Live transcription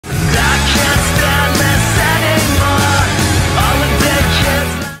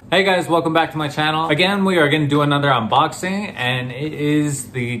Hey guys, welcome back to my channel. Again, we are going to do another unboxing, and it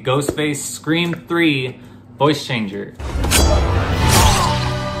is the Ghostface Scream 3 voice changer.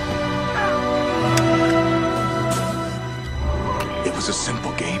 It was a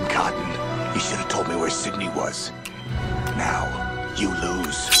simple game, Cotton. You should have told me where Sydney was. Now, you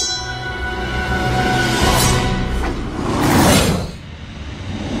lose.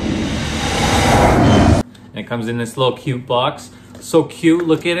 And it comes in this little cute box. So cute,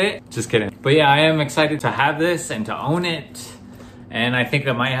 look at it. Just kidding. But yeah, I am excited to have this and to own it. And I think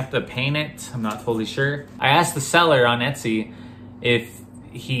I might have to paint it. I'm not totally sure. I asked the seller on Etsy if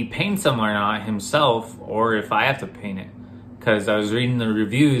he paints them or not himself, or if I have to paint it. Because I was reading the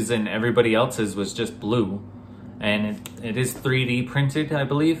reviews and everybody else's was just blue. And it is 3D printed, I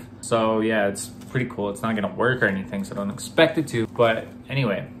believe. So yeah, it's pretty cool. It's not gonna work or anything, so I don't expect it to. But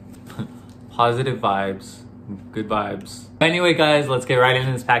anyway, positive vibes. Good vibes. Anyway guys, let's get right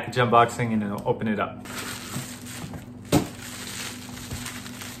into this package unboxing and I'll open it up.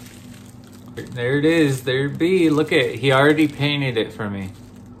 There it is, there it be. Look at, he already painted it for me.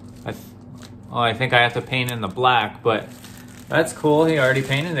 I think I have to paint in the black, but that's cool. He already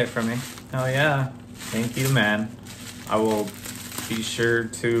painted it for me. Oh yeah, thank you, man. I will be sure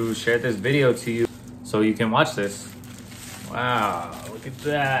to share this video to you so you can watch this. Wow, look at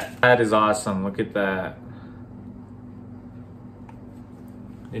that. That is awesome, look at that.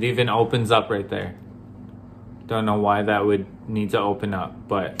 It even opens up right there. Don't know why that would need to open up,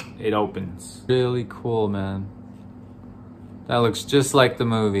 but it opens. Really cool, man. That looks just like the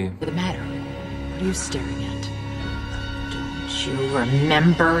movie. What's the matter? What are you staring at? Don't you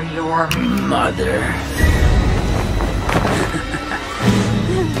remember your mother?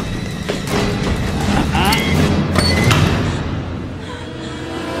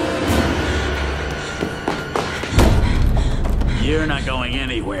 You're not going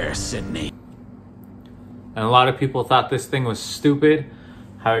anywhere, Sydney. And a lot of people thought this thing was stupid,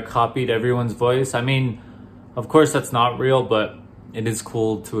 how it copied everyone's voice. I mean, of course that's not real, but it is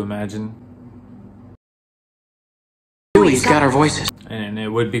cool to imagine. He's got our voices. And it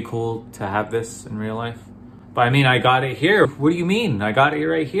would be cool to have this in real life. But I mean, I got it here. What do you mean? I got it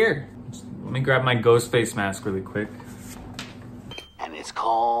right here. Let me grab my Ghostface mask really quick. And it's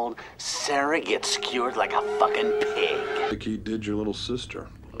called Sarah Gets Skewered Like a Fucking Pig. Like he did your little sister.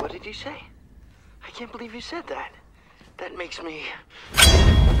 What did you say? I can't believe you said that. That makes me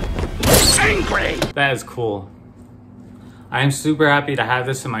angry! That is cool. I am super happy to have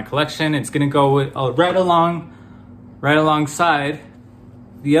this in my collection. It's gonna go with, right alongside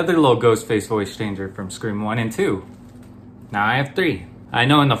the other little Ghostface voice changer from Scream 1 and 2. Now I have 3. I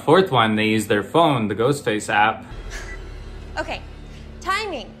know in the 4th one, they use their phone, the Ghostface app. Okay,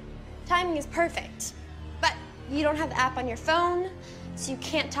 timing. Timing is perfect. But you don't have the app on your phone, so you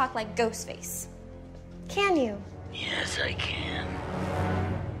can't talk like Ghostface. Can you? Yes, I can.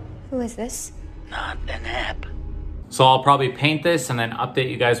 Who is this? Not an app. So I'll probably paint this and then update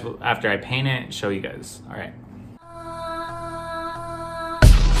you guys after I paint it and show you guys. All right.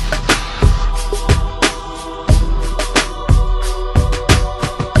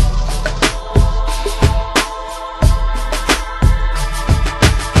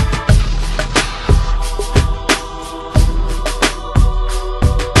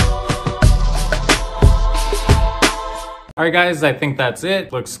 Alright guys, I think that's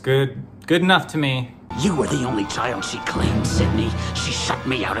it. Looks good. Good enough to me. You were the only child she claimed, Sydney. She shut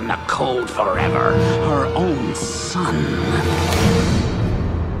me out in the cold forever. Her own son.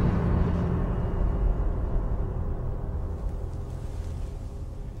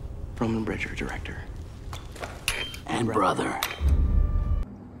 Roman Bridger, director. And brother.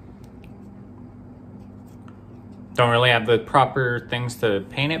 Don't really have the proper things to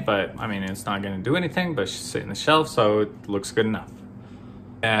paint it, but I mean, it's not gonna do anything, but she's sitting on the shelf, so it looks good enough.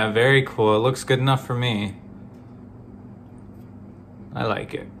 Yeah, very cool. It looks good enough for me. I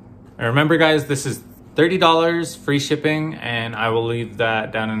like it. And remember guys, this is $30 free shipping, and I will leave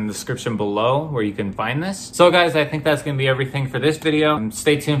that down in the description below where you can find this. So guys, I think that's gonna be everything for this video.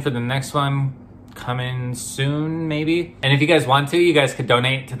 Stay tuned for the next one. Coming soon, maybe. And if you guys want to, you guys could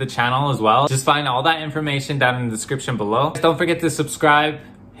donate to the channel as well. Just find all that information down in the description below. Don't forget to subscribe,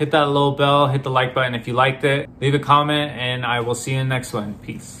 hit that little bell, hit the like button if you liked it, leave a comment, and I will see you in the next one.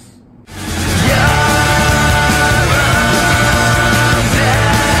 Peace.